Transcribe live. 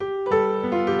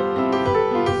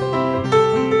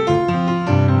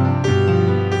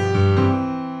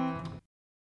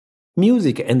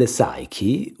Music and the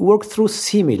psyche work through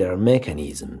similar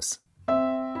mechanisms.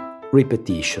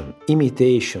 Repetition,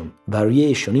 imitation,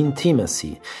 variation,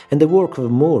 intimacy, and the work of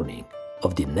mourning,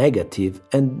 of the negative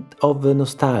and of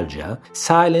nostalgia,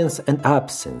 silence and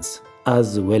absence,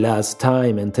 as well as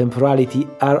time and temporality,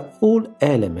 are all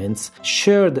elements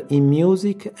shared in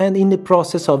music and in the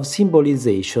process of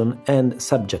symbolization and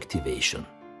subjectivation.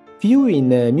 Viewing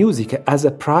music as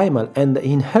a primal and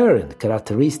inherent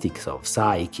characteristic of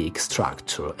psychic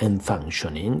structure and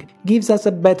functioning gives us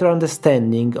a better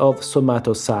understanding of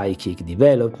somatopsychic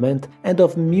development and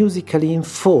of musically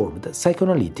informed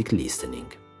psychoanalytic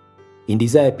listening. In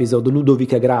this episode,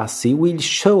 Ludovica Grassi will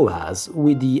show us,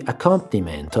 with the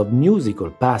accompaniment of musical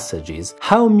passages,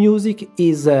 how music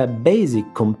is a basic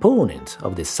component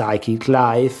of the psychic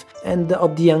life and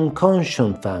of the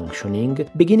unconscious functioning,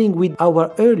 beginning with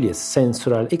our earliest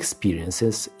sensorial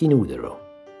experiences in utero.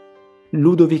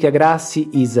 Ludovica Grassi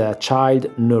is a child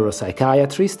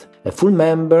neuropsychiatrist, a full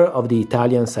member of the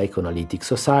Italian Psychoanalytic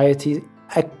Society,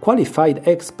 a qualified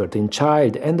expert in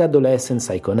child and adolescent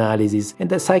psychoanalysis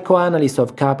and a psychoanalyst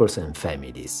of couples and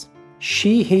families.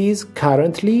 She is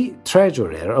currently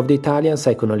treasurer of the Italian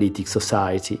Psychoanalytic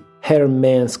Society. Her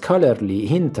main scholarly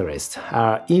interests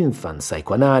are infant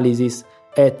psychoanalysis,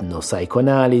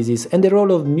 ethno-psychoanalysis, and the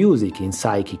role of music in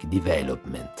psychic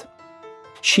development.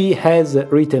 She has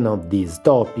written on these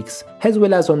topics as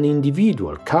well as on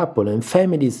individual, couple, and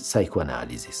families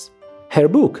psychoanalysis. Her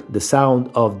book, The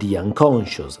Sound of the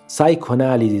Unconscious,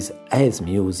 Psychoanalysis as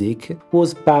Music,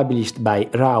 was published by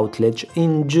Routledge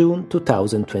in June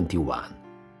 2021.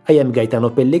 I am Gaetano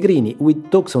Pellegrini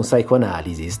with Talks on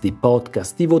Psychoanalysis, the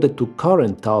podcast devoted to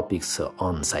current topics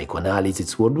on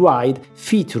psychoanalysis worldwide,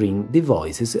 featuring the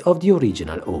voices of the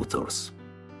original authors.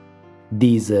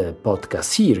 This podcast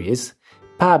series,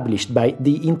 published by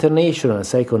the International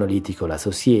Psychoanalytical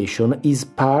Association, is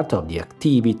part of the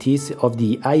activities of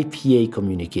the IPA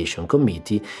Communication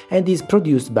Committee and is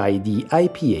produced by the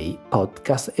IPA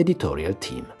podcast editorial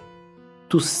team.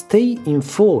 To stay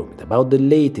informed about the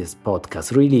latest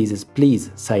podcast releases, please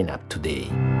sign up today.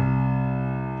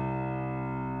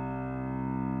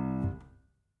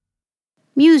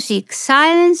 Music,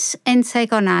 Silence and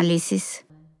Psychoanalysis.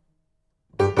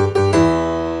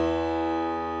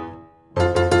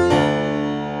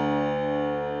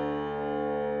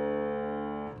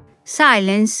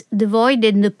 Silence, the void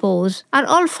and the pause are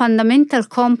all fundamental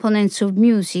components of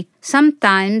music.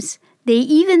 Sometimes they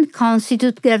even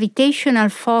constitute gravitational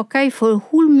foci for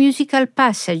whole musical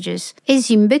passages, as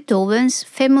in Beethoven's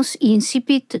famous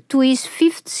incipit to his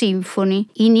Fifth Symphony.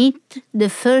 In it, the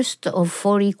first of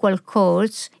four equal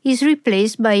chords is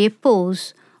replaced by a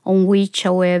pause, on which,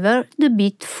 however, the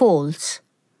beat falls.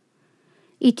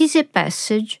 It is a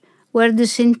passage where the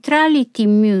centrality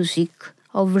in music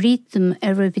of rhythm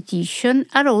and repetition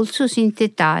are also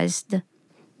synthesized.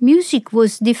 Music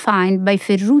was defined by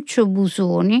Ferruccio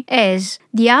Busoni as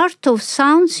the art of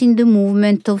sounds in the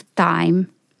movement of time.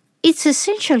 Its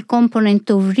essential component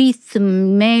of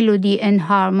rhythm, melody and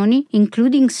harmony,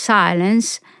 including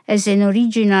silence as an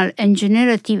original and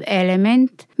generative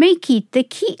element, make it a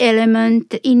key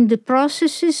element in the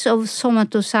processes of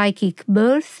somatopsychic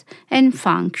birth and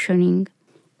functioning.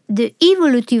 The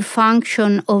evolutive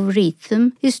function of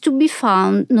rhythm is to be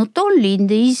found not only in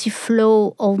the easy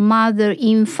flow of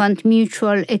mother-infant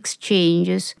mutual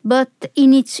exchanges, but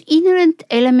in its inherent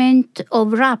element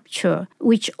of rupture,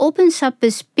 which opens up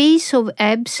a space of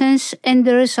absence and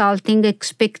the resulting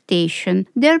expectation,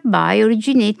 thereby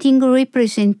originating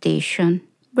representation.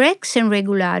 Breaks and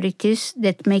regularities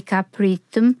that make up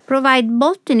rhythm provide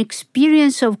both an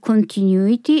experience of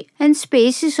continuity and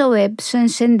spaces of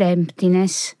absence and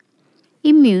emptiness.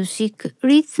 In music,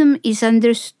 rhythm is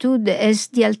understood as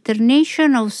the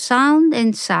alternation of sound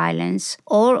and silence,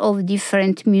 or of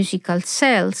different musical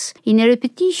cells, in a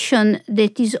repetition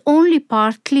that is only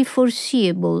partly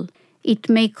foreseeable. It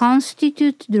may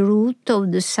constitute the root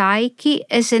of the psyche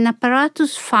as an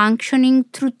apparatus functioning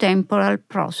through temporal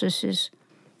processes.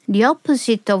 The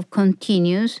opposite of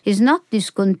continuous is not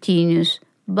discontinuous,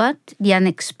 but the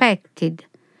unexpected.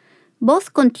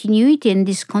 Both continuity and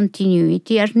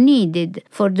discontinuity are needed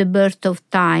for the birth of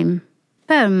time.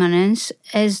 Permanence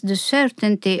as the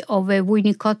certainty of a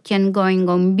Winnicottian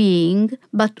going-on being,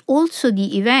 but also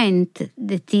the event,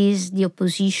 that is, the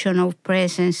opposition of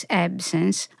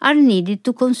presence-absence, are needed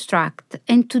to construct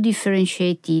and to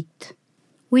differentiate it.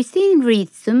 Within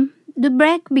rhythm, the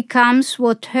break becomes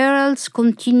what heralds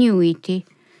continuity,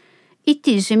 It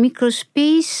is a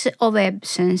microspace of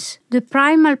absence, the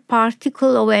primal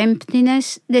particle of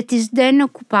emptiness that is then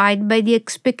occupied by the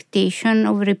expectation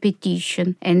of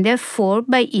repetition, and therefore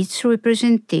by its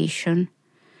representation.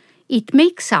 It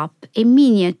makes up a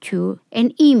miniature,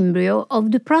 an embryo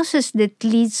of the process that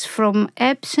leads from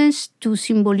absence to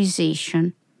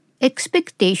symbolization.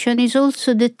 Expectation is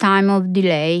also the time of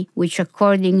delay, which,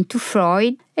 according to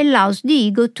Freud, allows the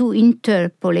ego to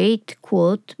interpolate,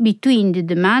 quote, between the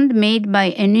demand made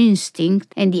by an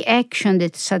instinct and the action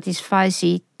that satisfies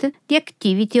it, the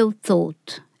activity of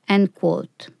thought, end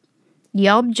quote. The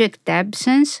object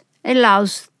absence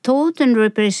allows thought and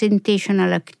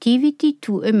representational activity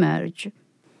to emerge.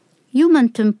 Human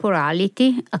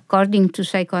temporality, according to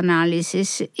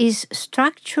psychoanalysis, is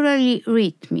structurally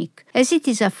rhythmic, as it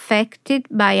is affected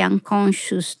by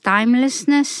unconscious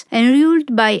timelessness and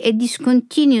ruled by a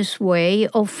discontinuous way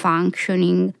of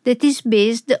functioning that is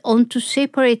based on two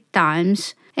separate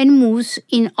times and moves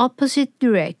in opposite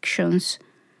directions.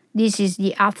 This is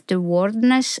the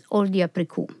afterwardness or the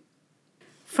après-coup.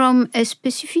 From a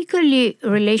specifically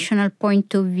relational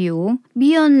point of view,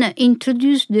 Bion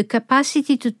introduced the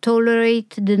capacity to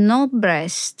tolerate the no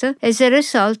breast as a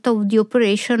result of the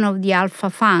operation of the alpha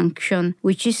function,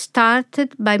 which is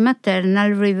started by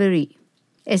maternal reverie.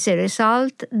 As a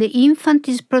result, the infant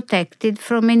is protected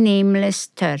from a nameless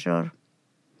terror.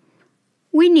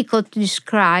 Winnicott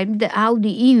described how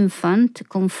the infant,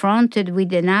 confronted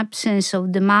with an absence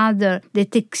of the mother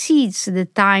that exceeds the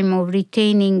time of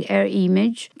retaining her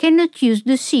image, cannot use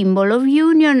the symbol of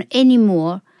union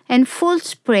anymore and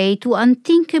falls prey to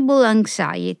unthinkable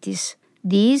anxieties.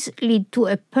 These lead to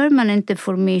a permanent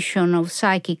deformation of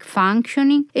psychic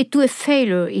functioning and to a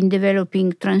failure in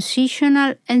developing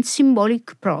transitional and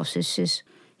symbolic processes.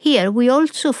 Here we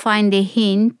also find a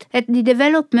hint at the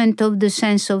development of the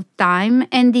sense of time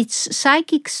and its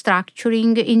psychic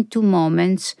structuring into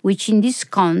moments, which in this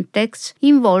context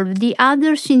involve the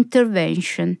other's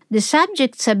intervention. The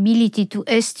subject's ability to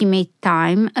estimate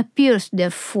time appears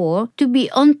therefore to be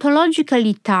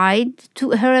ontologically tied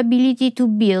to her ability to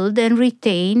build and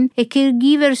retain a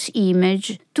caregiver's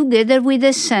image, together with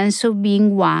a sense of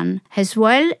being one, as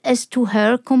well as to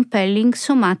her compelling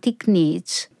somatic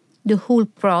needs. The whole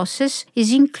process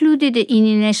is included in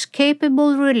an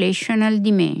inescapable relational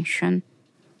dimension.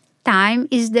 Time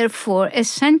is therefore a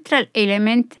central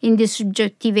element in the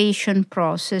subjectivation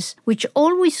process, which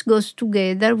always goes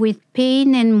together with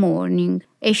pain and mourning.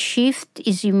 A shift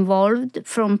is involved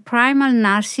from primal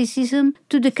narcissism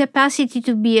to the capacity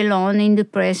to be alone in the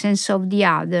presence of the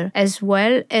other, as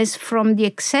well as from the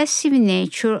excessive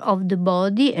nature of the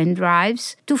body and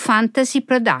drives to fantasy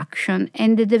production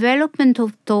and the development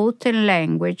of thought and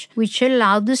language, which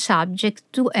allow the subject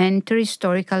to enter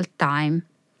historical time.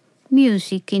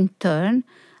 Music, in turn,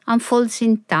 unfolds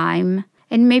in time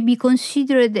and may be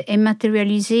considered a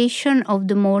materialization of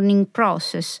the mourning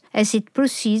process, as it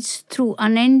proceeds through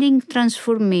unending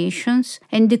transformations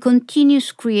and the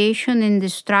continuous creation and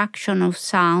destruction of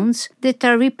sounds that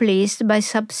are replaced by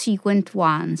subsequent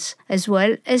ones, as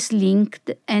well as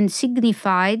linked and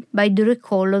signified by the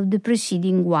recall of the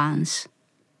preceding ones.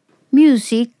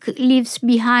 Music leaves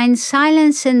behind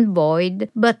silence and void,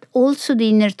 but also the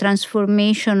inner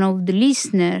transformation of the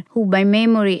listener, who by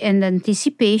memory and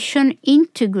anticipation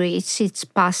integrates its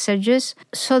passages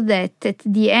so that at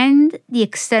the end the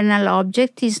external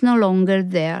object is no longer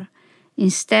there.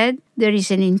 Instead, there is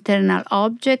an internal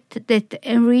object that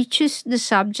enriches the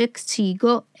subject's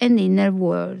ego and inner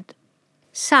world.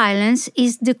 Silence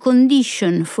is the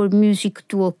condition for music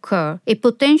to occur, a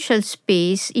potential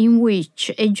space in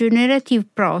which a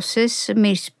generative process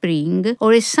may spring,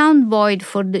 or a sound void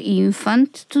for the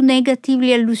infant to negatively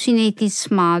hallucinate its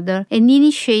mother and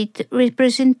initiate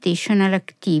representational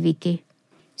activity.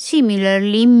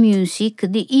 Similarly, in music,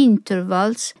 the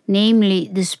intervals, namely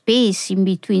the space in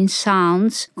between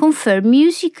sounds, confer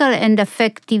musical and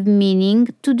affective meaning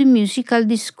to the musical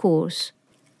discourse.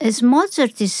 As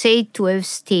Mozart is said to have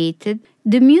stated,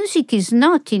 the music is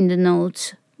not in the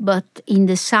notes, but in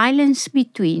the silence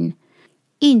between.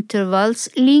 Intervals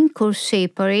link or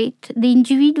separate the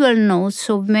individual notes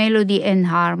of melody and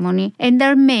harmony and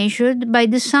are measured by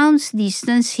the sound's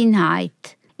distance in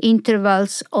height.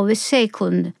 Intervals of a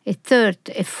second, a third,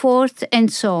 a fourth,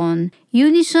 and so on.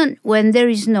 Unison when there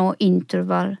is no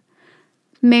interval.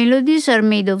 Melodies are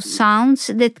made of sounds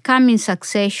that come in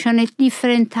succession at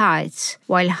different heights,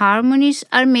 while harmonies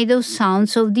are made of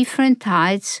sounds of different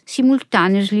heights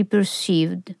simultaneously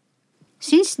perceived.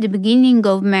 Since the beginning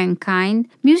of mankind,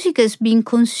 music has been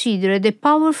considered a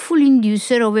powerful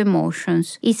inducer of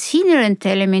emotions. Its inherent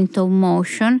element of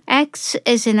motion acts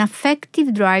as an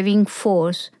affective driving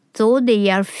force, though they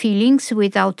are feelings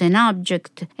without an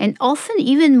object, and often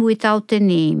even without a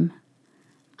name.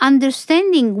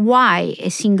 Understanding why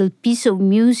a single piece of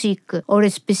music or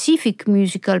a specific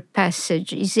musical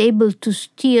passage is able to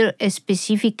stir a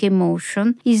specific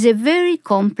emotion is a very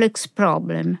complex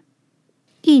problem.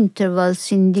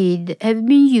 Intervals, indeed, have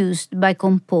been used by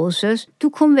composers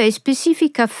to convey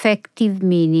specific affective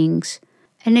meanings.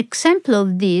 An example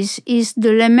of this is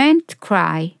the lament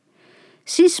cry.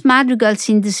 Since madrigals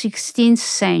in the 16th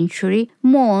century,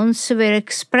 moans were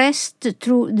expressed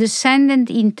through descendant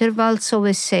intervals of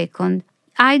a second,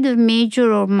 either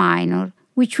major or minor,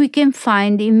 which we can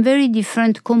find in very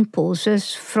different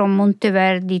composers from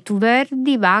Monteverdi to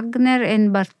Verdi, Wagner,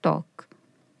 and Bartók.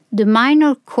 The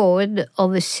minor chord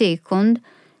of a second,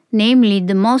 namely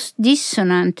the most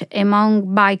dissonant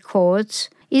among bichords,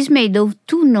 is made of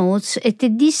two notes at a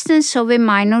distance of a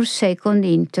minor second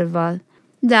interval.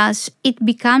 Thus, it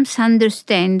becomes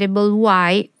understandable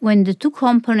why, when the two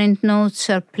component notes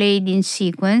are played in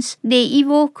sequence, they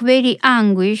evoke very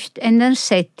anguished and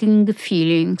unsettling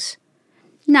feelings.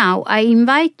 Now I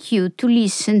invite you to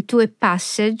listen to a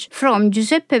passage from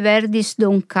Giuseppe Verdi's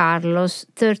Don Carlos,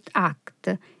 third act.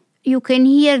 You can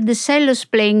hear the cellos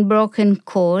playing broken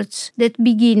chords that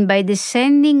begin by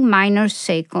descending minor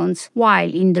seconds,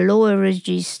 while in the lower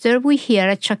register we hear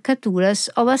acciaccaturas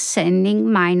of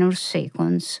ascending minor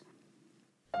seconds.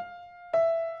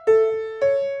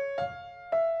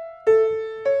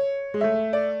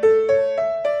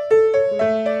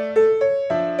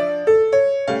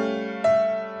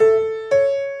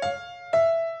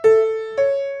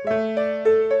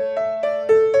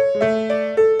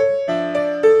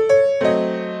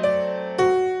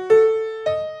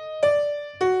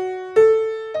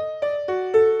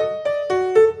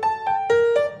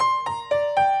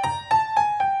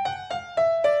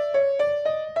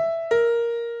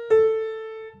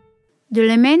 The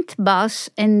lament bass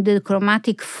and the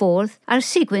chromatic fourth are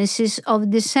sequences of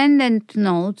descendant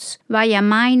notes via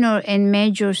minor and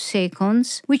major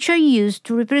seconds, which are used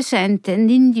to represent and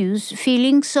induce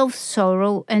feelings of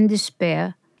sorrow and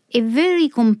despair. A very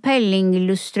compelling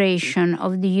illustration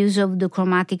of the use of the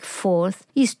chromatic fourth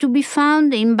is to be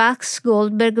found in Bach's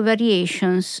Goldberg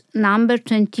Variations, number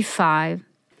 25.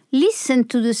 Listen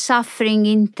to the suffering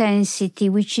intensity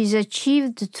which is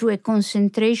achieved through a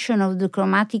concentration of the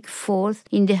chromatic fourth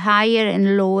in the higher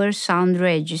and lower sound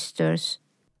registers.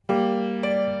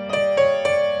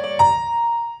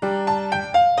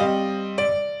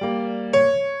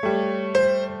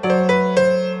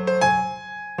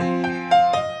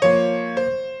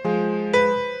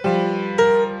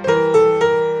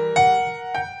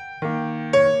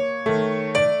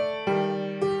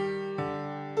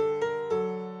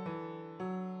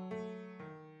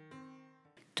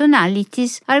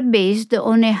 Tonalities are based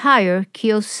on a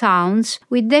hierarchy of sounds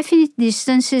with definite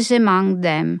distances among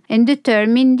them and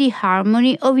determine the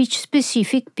harmony of each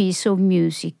specific piece of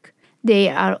music. They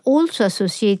are also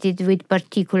associated with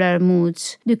particular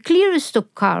moods. The clearest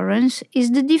occurrence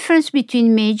is the difference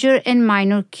between major and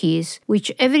minor keys,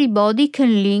 which everybody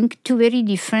can link to very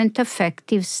different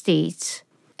affective states.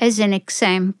 As an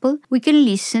example, we can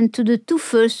listen to the two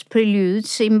first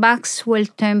preludes in Bach's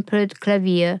Well-Tempered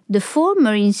Clavier, the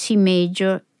former in C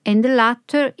major and the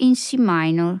latter in C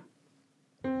minor.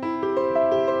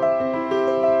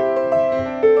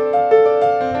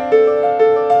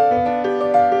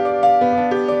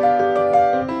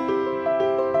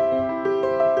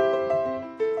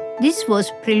 This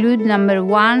was Prelude number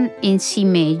 1 in C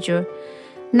major.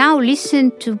 Now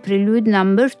listen to Prelude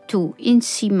number 2 in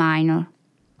C minor.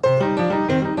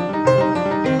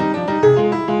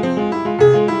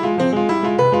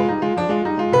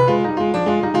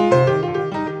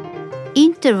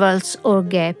 Intervals or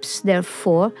gaps,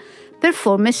 therefore,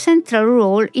 perform a central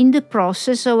role in the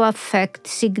process of affect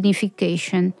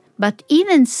signification. But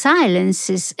even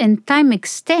silences and time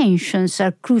extensions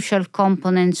are crucial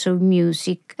components of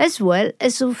music, as well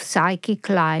as of psychic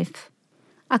life.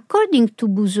 According to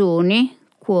Busoni,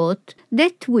 quote,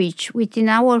 that which within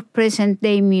our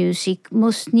present-day music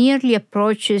most nearly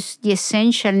approaches the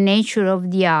essential nature of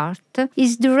the art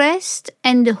is the rest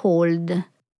and the hold.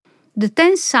 The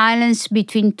tense silence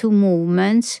between two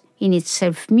movements, in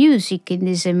itself music in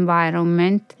this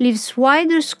environment, leaves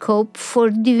wider scope for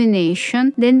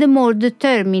divination than the more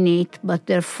determinate but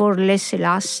therefore less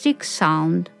elastic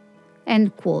sound.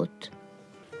 End quote.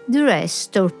 The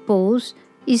rest or pause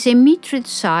is a metered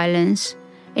silence,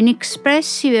 an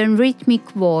expressive and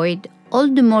rhythmic void, all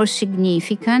the more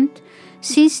significant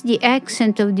since the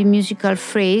accent of the musical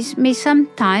phrase may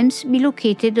sometimes be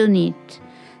located on it,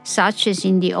 such as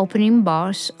in the opening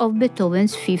bars of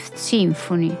Beethoven's Fifth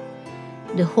Symphony.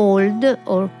 The hold,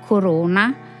 or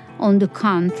corona, on the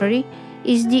contrary,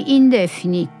 is the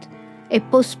indefinite, a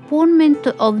postponement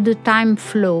of the time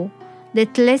flow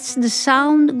that lets the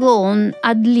sound go on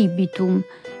ad libitum,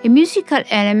 a musical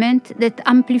element that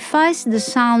amplifies the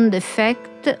sound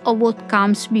effect of what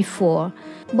comes before,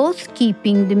 both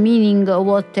keeping the meaning of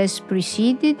what has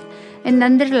preceded and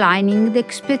underlining the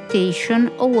expectation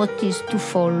of what is to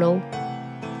follow.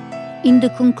 In the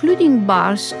concluding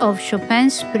bars of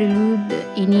Chopin's Prelude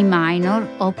in E minor,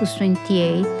 Opus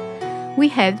 28, we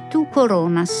have two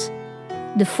coronas.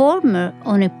 The former,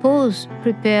 on a pause,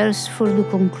 prepares for the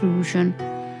conclusion,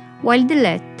 while the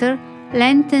latter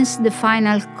lengthens the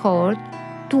final chord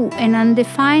to an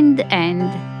undefined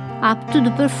end, up to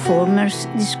the performer's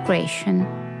discretion.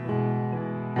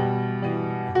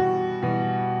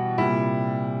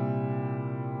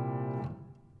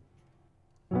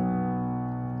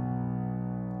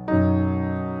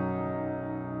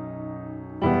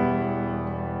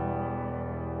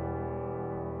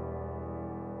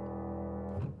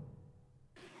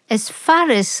 As far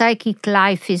as psychic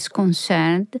life is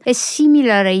concerned, a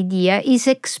similar idea is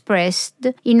expressed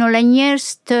in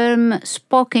Olagniere's term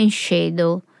spoken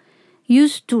shadow,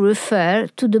 used to refer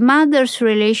to the mother's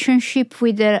relationship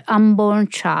with her unborn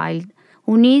child,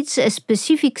 who needs a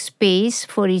specific space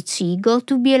for its ego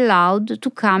to be allowed to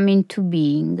come into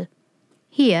being.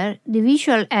 Here, the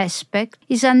visual aspect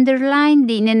is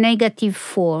underlined in a negative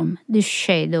form, the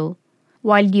shadow,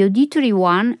 while the auditory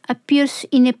one appears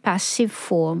in a passive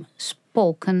form,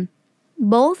 spoken.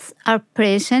 Both are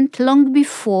present long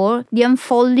before the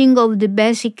unfolding of the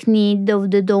basic need of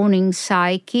the dawning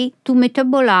psyche to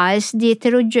metabolize the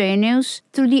heterogeneous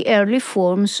through the early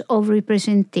forms of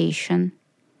representation.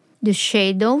 The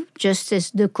shadow, just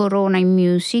as the corona in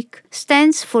music,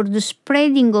 stands for the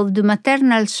spreading of the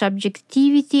maternal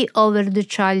subjectivity over the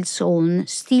child's own,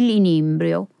 still in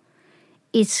embryo.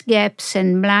 Its gaps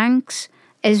and blanks,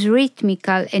 as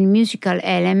rhythmical and musical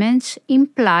elements,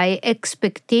 imply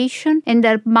expectation and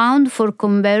are bound for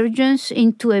convergence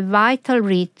into a vital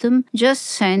rhythm just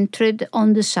centered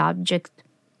on the subject.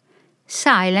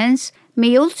 Silence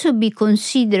may also be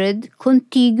considered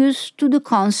contiguous to the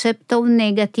concept of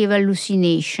negative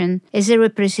hallucination as a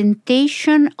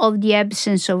representation of the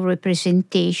absence of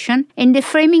representation and a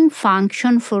framing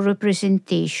function for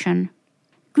representation.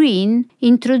 Green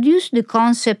introduced the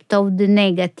concept of the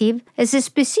negative as a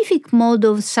specific mode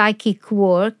of psychic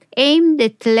work aimed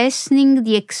at lessening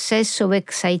the excess of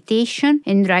excitation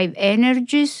and drive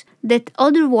energies that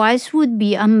otherwise would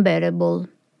be unbearable.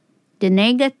 The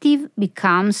negative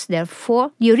becomes,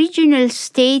 therefore, the original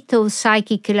state of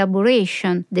psychic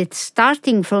elaboration that,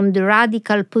 starting from the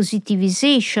radical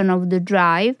positivization of the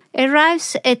drive,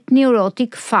 arrives at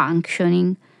neurotic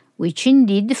functioning, which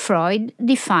indeed Freud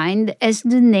defined as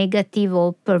the negative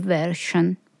of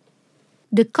perversion.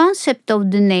 The concept of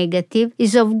the negative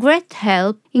is of great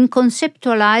help in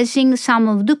conceptualizing some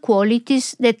of the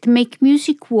qualities that make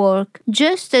music work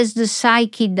just as the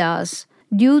psyche does,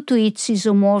 due to its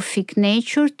isomorphic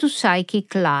nature to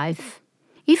psychic life.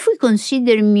 If we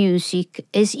consider music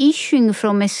as issuing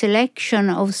from a selection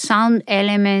of sound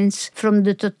elements from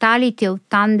the totality of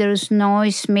thunderous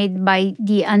noise made by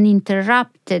the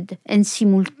uninterrupted and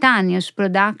simultaneous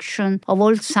production of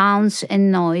all sounds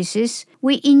and noises,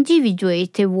 we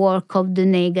individuate a work of the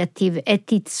negative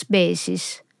at its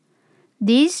basis.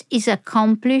 This is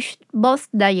accomplished both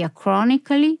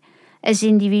diachronically, as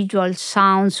individual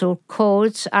sounds or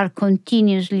chords are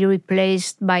continuously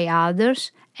replaced by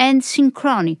others, and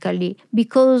synchronically,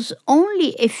 because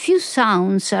only a few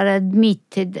sounds are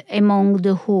admitted among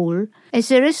the whole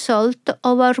as a result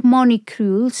of harmonic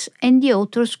rules and the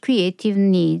author's creative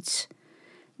needs.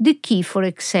 The key, for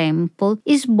example,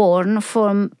 is born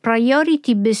from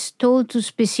priority bestowed to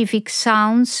specific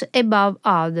sounds above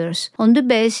others on the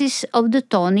basis of the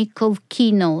tonic of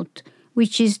keynote,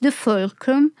 which is the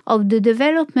fulcrum of the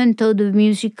development of the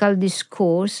musical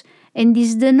discourse and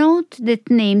is the note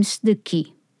that names the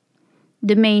key.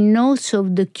 The main notes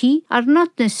of the key are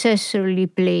not necessarily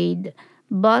played,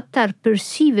 but are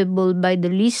perceivable by the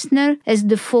listener as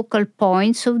the focal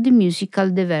points of the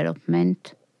musical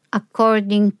development.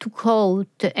 According to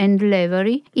Coate and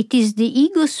Levery, it is the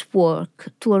ego's work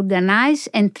to organize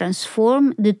and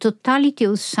transform the totality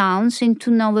of sounds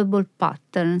into knowable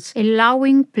patterns,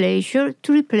 allowing pleasure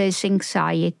to replace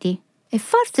anxiety. A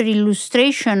further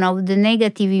illustration of the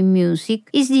negative in music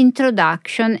is the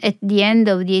introduction at the end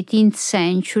of the 18th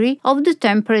century of the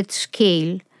temperate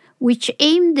scale, which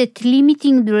aimed at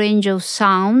limiting the range of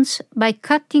sounds by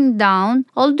cutting down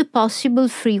all the possible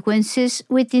frequencies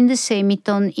within the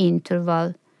semitone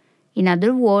interval. In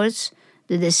other words,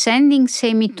 the descending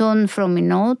semitone from a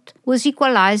note was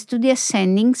equalized to the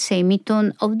ascending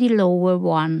semitone of the lower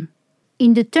one.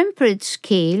 In the temperate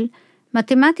scale,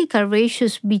 mathematical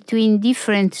ratios between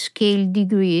different scale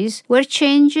degrees were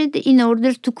changed in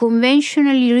order to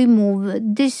conventionally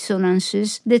remove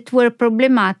dissonances that were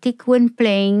problematic when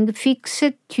playing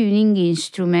fixed tuning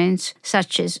instruments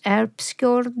such as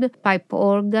harpsichord, pipe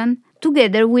organ,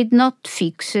 together with not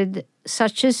fixed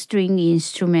such as string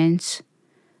instruments.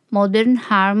 Modern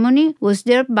harmony was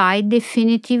thereby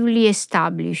definitively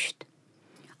established.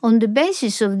 On the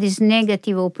basis of this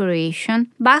negative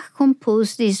operation, Bach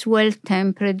composed his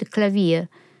Well-Tempered Clavier,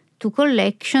 2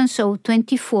 collections of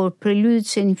 24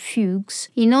 preludes and fugues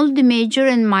in all the major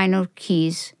and minor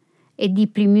keys, a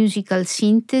deeply musical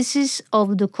synthesis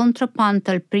of the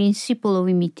contrapuntal principle of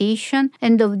imitation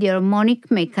and of the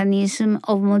harmonic mechanism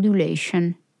of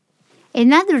modulation.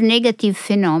 Another negative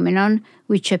phenomenon,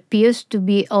 which appears to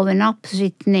be of an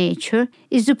opposite nature,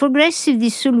 is the progressive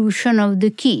dissolution of the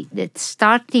key that,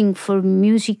 starting from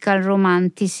musical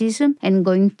romanticism and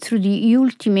going through the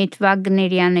ultimate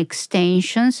Wagnerian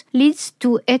extensions, leads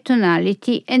to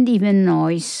atonality and even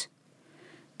noise.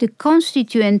 The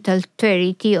constituent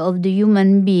alterity of the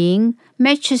human being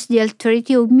matches the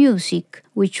alterity of music,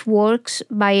 which works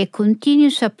by a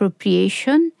continuous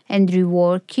appropriation and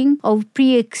reworking of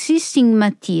pre-existing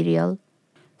material.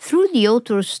 Through the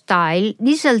author's style,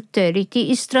 this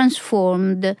alterity is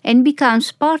transformed and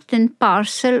becomes part and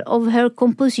parcel of her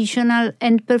compositional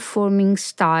and performing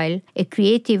style, a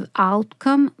creative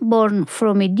outcome born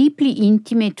from a deeply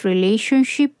intimate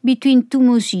relationship between two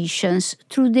musicians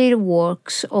through their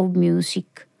works of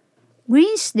music.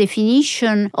 Green's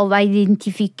definition of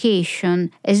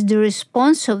identification as the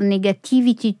response of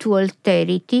negativity to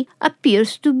alterity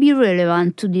appears to be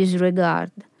relevant to this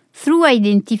regard. Through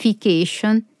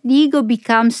identification, the ego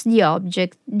becomes the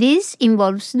object. This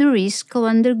involves the risk of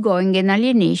undergoing an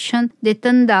alienation that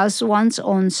undoes one's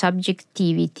own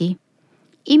subjectivity.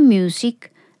 In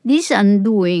music, this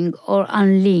undoing or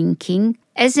unlinking,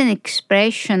 as an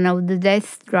expression of the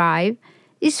death drive,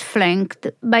 is flanked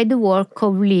by the work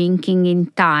of linking in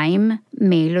time,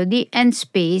 melody, and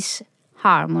space,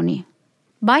 harmony.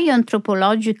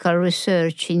 Bioanthropological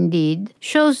research, indeed,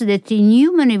 shows that in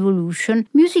human evolution,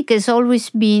 music has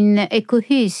always been a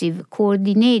cohesive,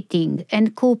 coordinating,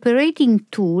 and cooperating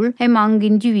tool among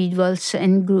individuals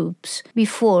and groups,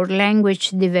 before language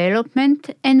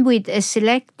development and with a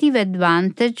selective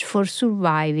advantage for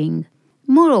surviving.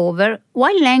 Moreover,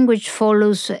 while language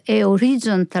follows a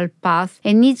horizontal path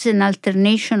and needs an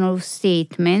alternation of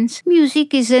statements,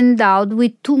 music is endowed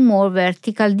with 2 more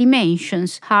vertical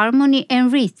dimensions, harmony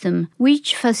and rhythm,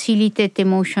 which facilitate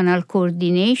emotional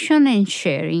coordination and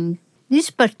sharing. This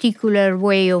particular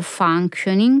way of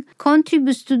functioning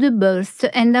contributes to the birth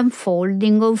and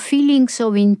unfolding of feelings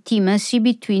of intimacy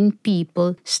between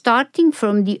people, starting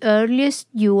from the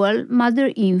earliest dual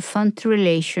mother-infant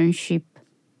relationship.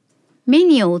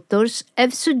 Many authors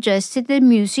have suggested that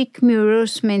music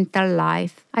mirrors mental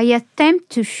life. I attempt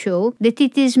to show that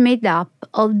it is made up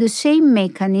of the same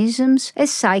mechanisms as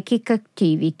psychic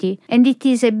activity, and it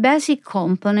is a basic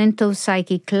component of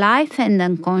psychic life and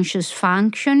unconscious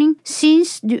functioning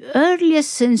since the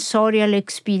earliest sensorial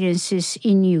experiences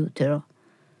in utero.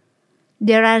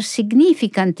 There are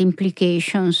significant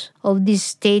implications of this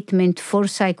statement for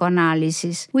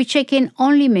psychoanalysis, which I can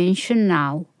only mention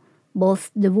now.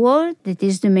 Both the word, that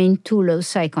is the main tool of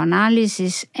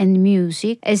psychoanalysis, and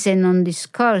music, as a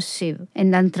non-discursive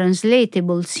and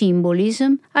untranslatable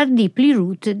symbolism, are deeply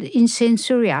rooted in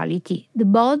sensoriality, the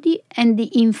body and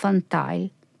the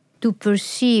infantile. To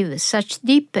perceive such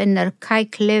deep and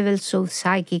archaic levels of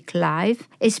psychic life,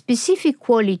 a specific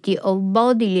quality of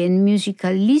bodily and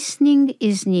musical listening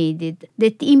is needed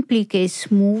that implicates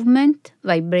movement,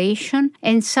 vibration,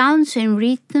 and sounds and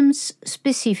rhythms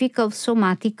specific of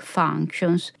somatic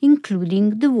functions,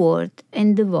 including the word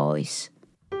and the voice.